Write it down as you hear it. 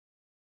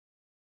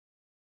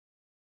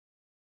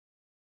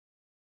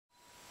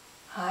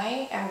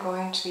I am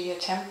going to be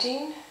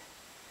attempting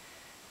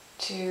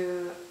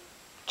to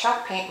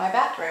chalk paint my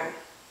bathroom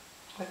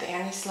with the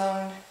Annie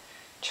Sloan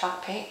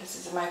Chalk Paint. This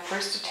is my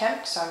first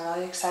attempt, so I'm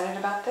really excited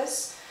about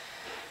this.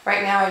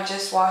 Right now I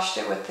just washed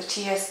it with the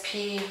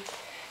TSP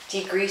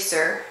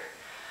degreaser.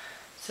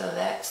 So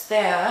that's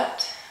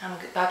that. I'm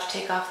about to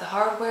take off the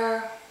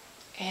hardware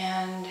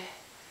and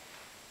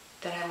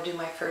then I will do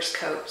my first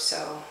coat,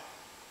 so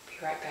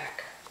be right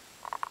back.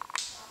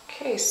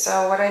 Okay,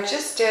 so what I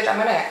just did, I'm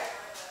gonna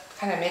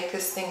kind of make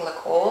this thing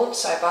look old.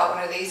 So I bought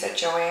one of these at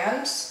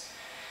Joann's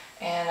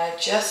and I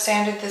just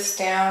sanded this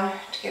down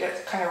to get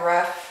it kind of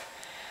rough.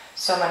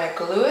 So I'm gonna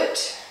glue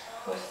it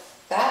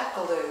with that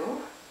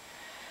glue,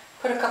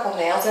 put a couple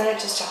nails in it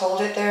just to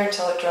hold it there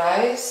until it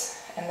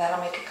dries, and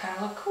that'll make it kind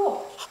of look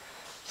cool.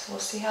 So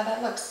we'll see how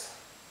that looks.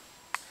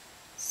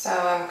 So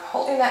I'm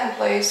holding that in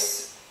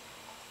place.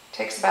 It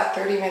takes about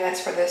 30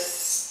 minutes for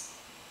this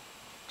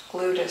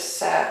glue to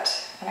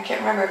set. And I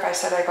can't remember if I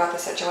said I bought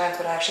this at Joann's,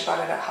 but I actually bought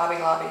it at Hobby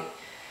Lobby.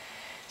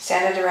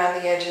 Sanded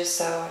around the edges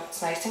so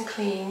it's nice and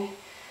clean.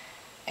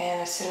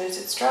 And as soon as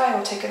it's dry,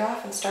 we'll take it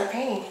off and start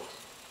painting.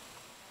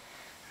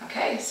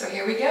 Okay, so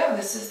here we go.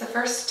 This is the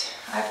first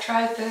I've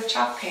tried the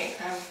chalk paint.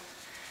 I'm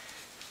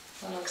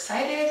a little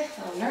excited,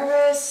 a little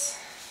nervous.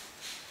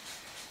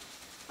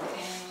 And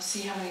we'll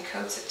see how many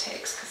coats it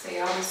takes, because they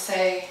always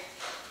say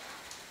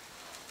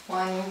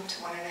 1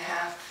 to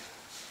 1.5,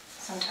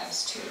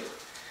 sometimes 2.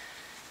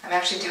 I'm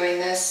actually doing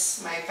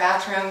this, my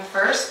bathroom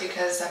first,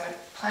 because I'm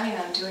planning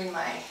on doing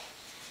my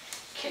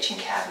kitchen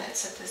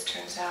cabinets if this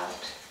turns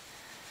out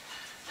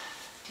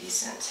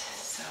decent.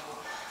 So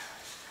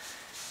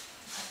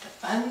let the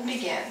fun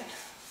begin.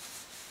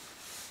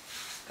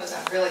 Goes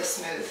on really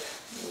smooth.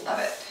 Love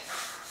it.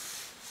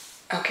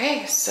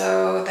 Okay,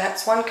 so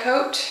that's one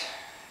coat.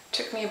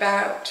 Took me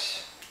about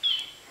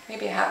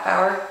maybe a half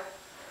hour.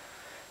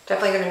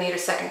 Definitely going to need a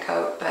second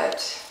coat,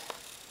 but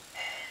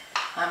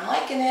I'm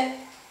liking it.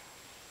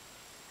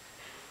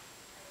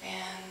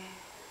 And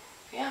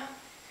yeah,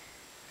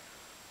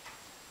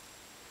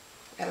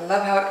 I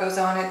love how it goes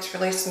on. It's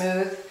really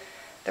smooth.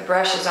 The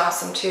brush is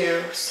awesome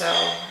too, so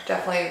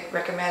definitely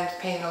recommend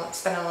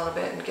spending a little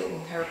bit and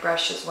getting her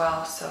brush as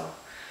well. So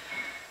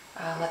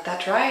let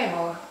that dry and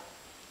we'll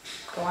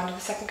go on to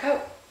the second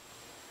coat.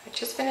 I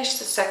just finished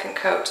the second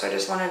coat, so I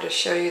just wanted to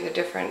show you the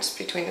difference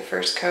between the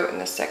first coat and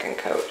the second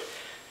coat.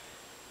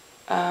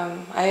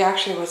 I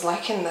actually was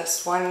liking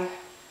this one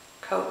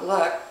coat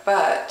look,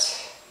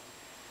 but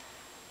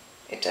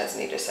it does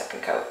need a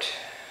second coat.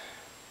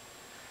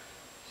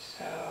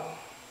 So,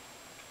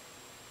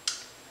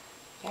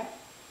 yeah,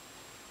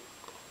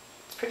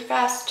 it's pretty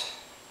fast,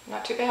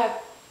 not too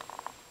bad.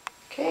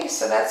 Okay,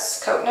 so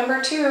that's coat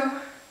number 2.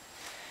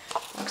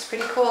 Looks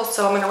pretty cool.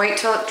 So I'm gonna wait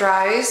till it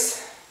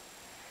dries,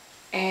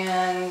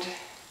 and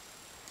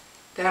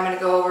then I'm gonna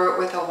go over it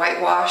with a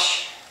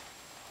whitewash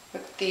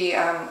with the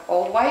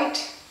old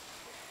white.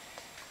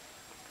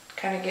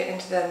 Kind of get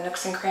into the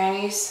nooks and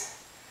crannies,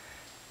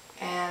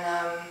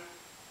 and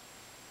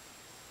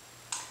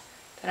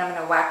then I'm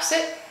going to wax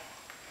it,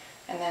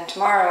 and then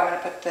tomorrow I'm going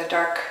to put the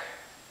dark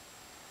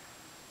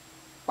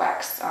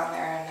wax on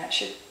there, and that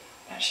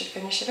should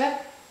finish it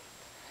up.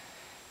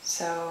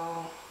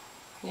 So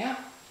yeah,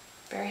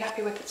 very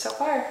happy with it so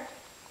far.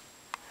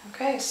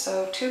 Okay,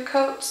 so 2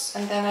 coats,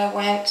 and then I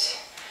went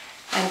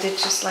and did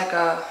just like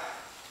a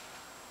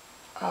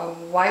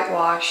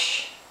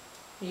whitewash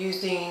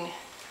using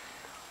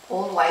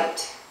old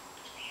white,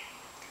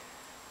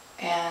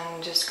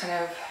 and just kind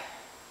of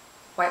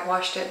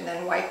whitewashed it and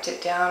then wiped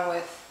it down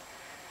with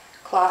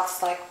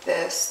cloths like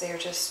this. They're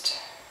just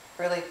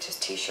really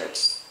just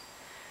t-shirts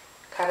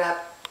cut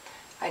up.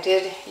 I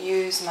did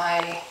use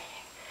my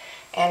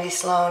Annie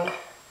Sloan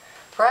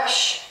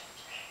brush,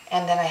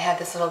 and then I had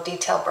this little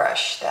detail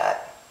brush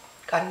that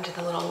got into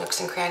the little nooks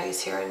and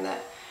crannies here and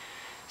there.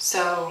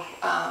 So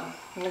I'm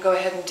going to go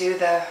ahead and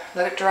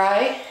let it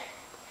dry,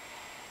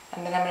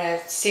 and then I'm going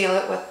to seal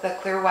it with the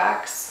clear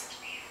wax,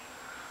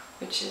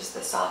 which is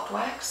the soft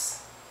wax,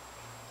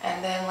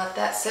 and then let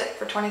that sit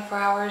for 24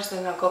 hours.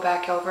 Then I'll go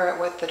back over it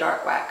with the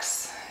dark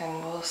wax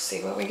and we'll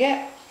see what we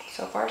get.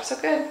 So far so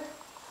good.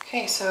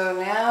 Okay, so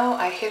now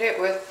I hit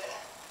it with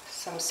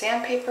some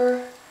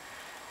sandpaper.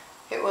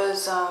 It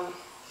was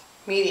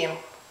medium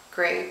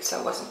grade, so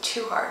it wasn't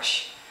too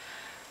harsh.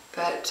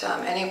 But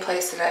any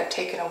place that I've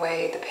taken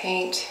away the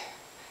paint,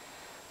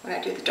 when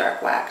I do the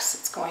dark wax,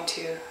 it's going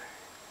to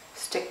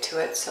stick to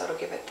it, so it'll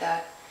give it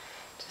that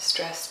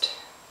distressed,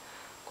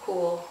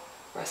 cool,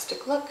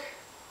 rustic look.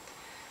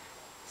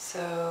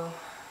 So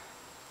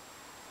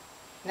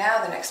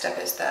now the next step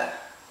is the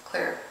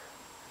clear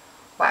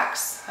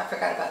wax. I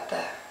forgot about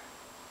the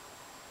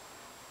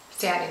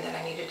sanding that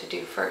I needed to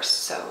do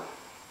first, so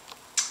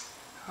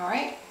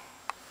alright.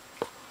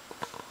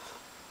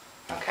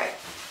 Okay,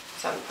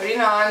 so I'm putting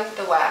on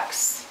the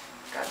wax.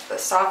 Got the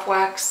soft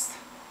wax,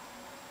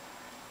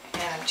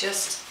 and I'm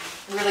just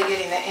really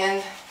getting it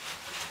in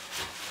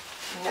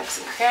the nooks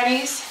and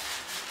crannies,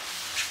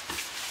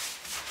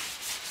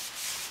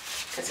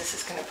 because this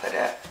is going to put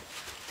a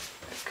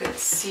a good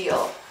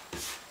seal.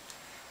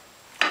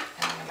 And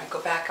then I'm going to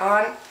go back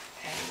on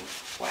and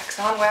wax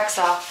on, wax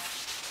off,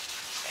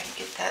 and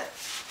get that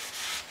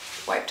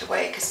wiped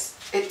away, because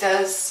it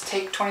does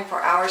take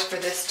 24 hours for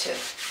this to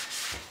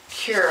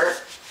cure,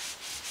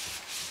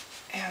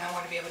 and I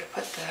want to be able to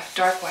put the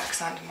dark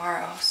wax on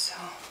tomorrow, so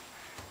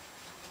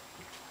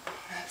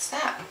that's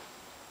that.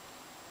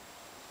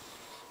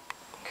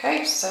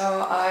 Okay,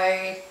 so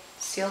I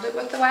sealed it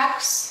with the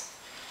wax,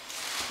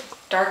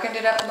 darkened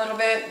it up a little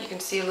bit. You can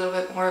see a little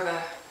bit more of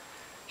a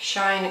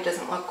shine. It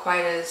doesn't look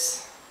quite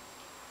as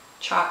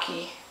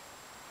chalky,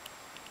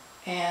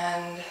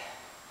 and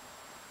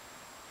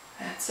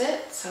that's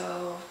it.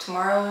 So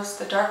tomorrow's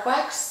the dark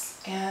wax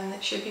and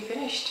it should be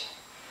finished.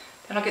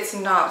 Then I'll get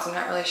some knobs. I'm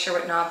not really sure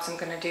what knobs I'm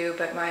going to do,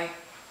 but I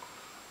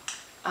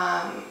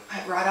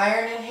have wrought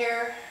iron in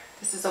here.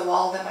 This is a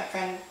wall that my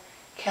friend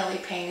Kelly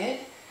painted,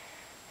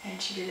 and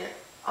she did an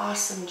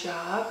awesome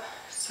job.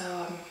 So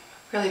I'm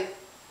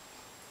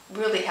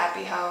really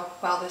happy how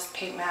well this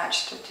paint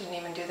matched. It didn't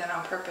even do that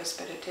on purpose,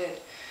 but it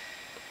did.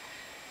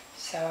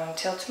 So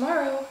until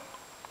tomorrow.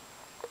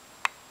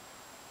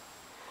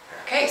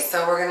 Okay,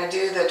 so we're going to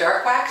do the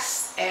dark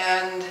wax,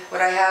 and what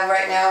I have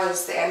right now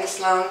is the Annie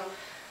Sloan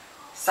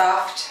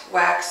soft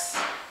wax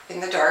in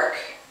the dark,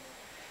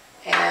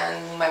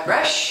 and my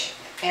brush,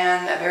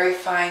 and a very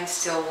fine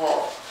steel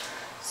wool.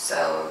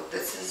 So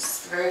this is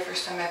the very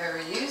first time I've ever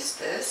used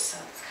this, so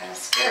it's kind of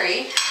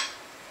scary.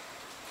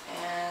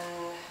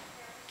 And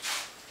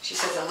she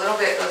says a little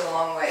bit goes a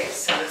long way,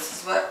 so this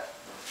is what,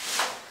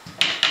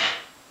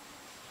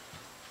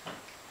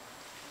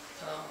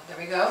 so there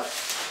we go.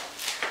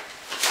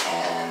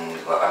 And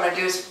what I'm going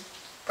to do is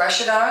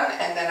brush it on,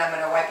 and then I'm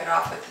going to wipe it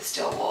off with the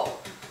steel wool.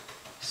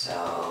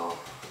 So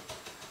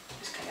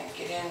just going to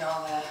get in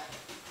all the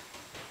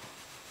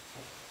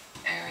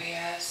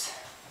areas.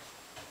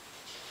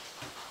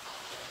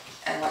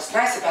 And what's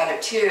nice about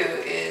it too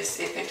is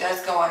if it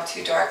does go on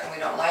too dark and we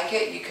don't like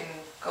it, you can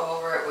go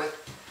over it with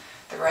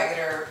the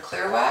regular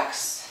clear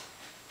wax,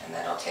 and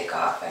that'll take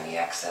off any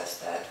excess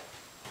that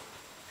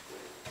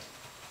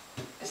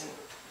isn't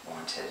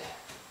wanted.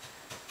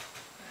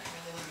 I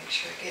really want to make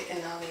sure I get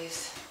in all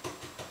these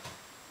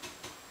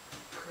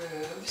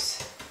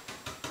grooves.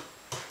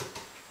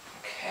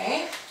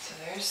 Okay, so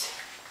there's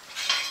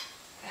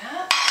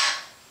that.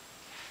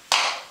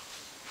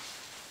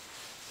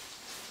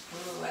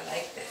 Ooh, I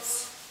like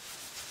this.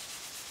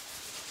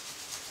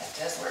 That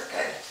does work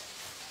good.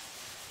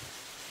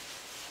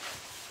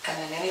 And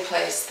in any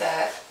place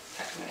that, in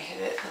fact I'm going to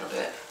hit it a little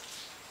bit,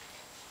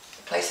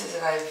 the places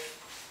that I've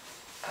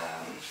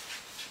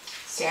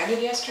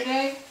sanded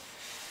yesterday,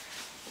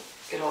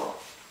 it'll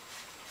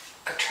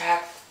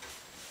attract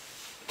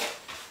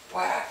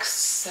wax,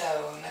 so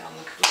that'll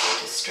look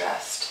really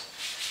distressed.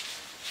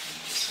 And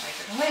you just wipe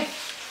it away.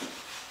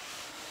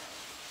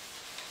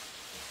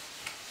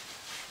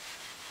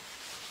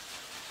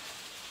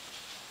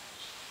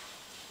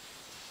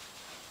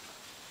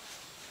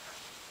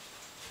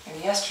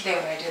 And yesterday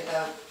when I did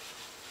the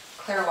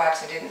clear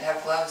wax, I didn't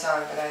have gloves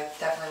on, but I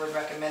definitely would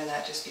recommend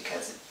that just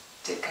because it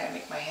did kind of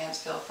make my hands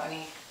feel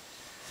funny.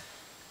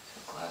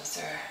 So gloves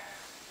are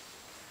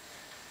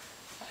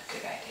not a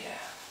good idea.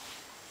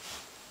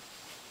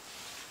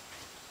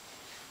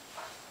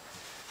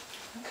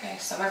 Okay,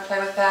 so I'm going to play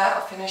with that.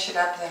 I'll finish it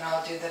up, then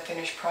I'll do the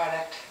finished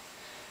product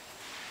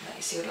and let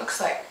you see what it looks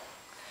like.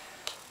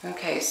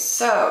 Okay,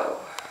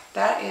 so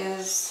that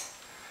is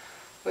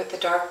with the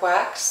dark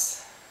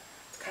wax.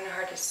 It's kind of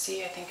hard to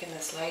see, I think, in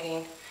this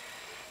lighting.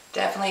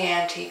 Definitely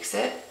antiques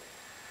it.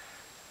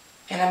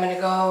 And I'm going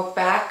to go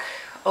back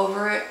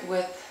over it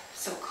with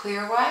some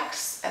clear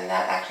wax, and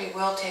that actually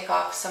will take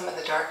off some of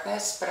the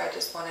darkness, but I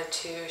just wanted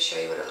to show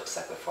you what it looks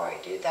like before I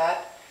do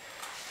that.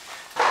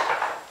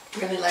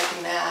 Really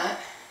liking that.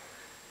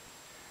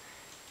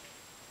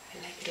 I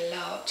like it a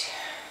lot.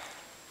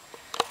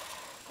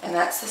 And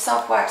that's the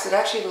soft wax. It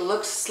actually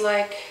looks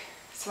like,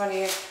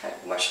 somebody I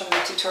watched some of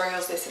the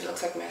tutorials, they said it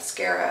looks like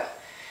mascara.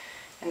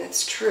 And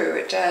it's true,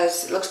 it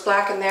does. It looks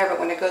black in there, but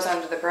when it goes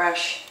onto the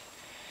brush,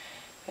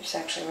 it's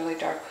actually really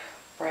dark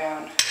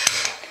brown.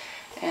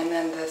 And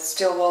then the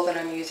steel wool that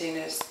I'm using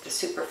is the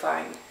super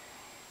fine.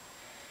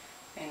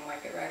 And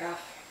wipe it right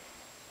off.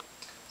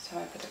 So I'm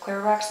going to put the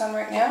clear wax on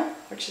right now,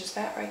 which is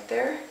that right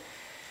there.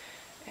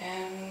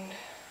 And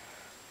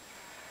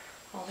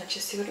I'll let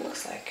you see what it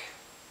looks like.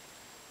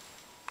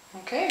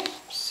 Okay,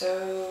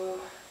 so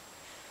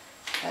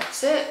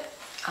that's it.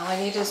 All I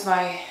need is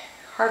my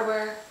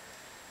hardware.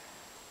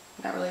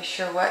 Not really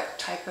sure what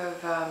type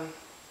of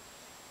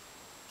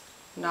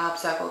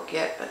knobs I will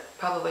get, but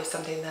probably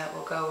something that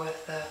will go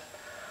with the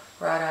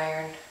wrought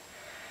iron.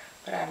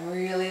 But I'm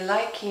really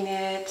liking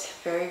it.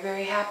 Very,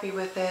 very happy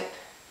with it.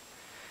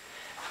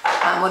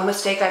 One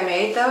mistake I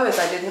made though is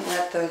I didn't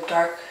let the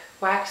dark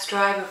wax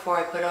dry before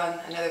I put on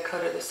another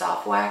coat of the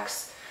soft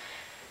wax,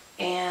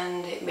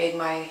 and it made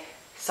my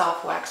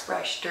soft wax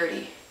brush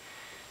dirty,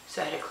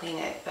 so I had to clean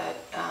it. But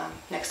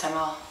next time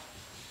I'll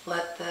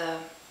let the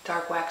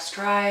dark wax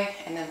dry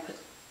and then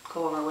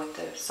go over with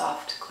the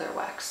soft clear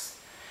wax.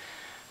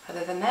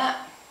 other than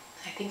that,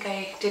 I think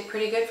I did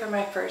pretty good for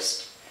my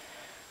first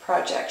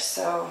project,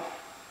 so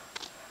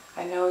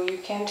I know you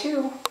can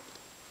too.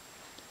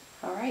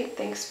 Alright,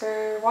 thanks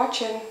for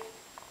watching.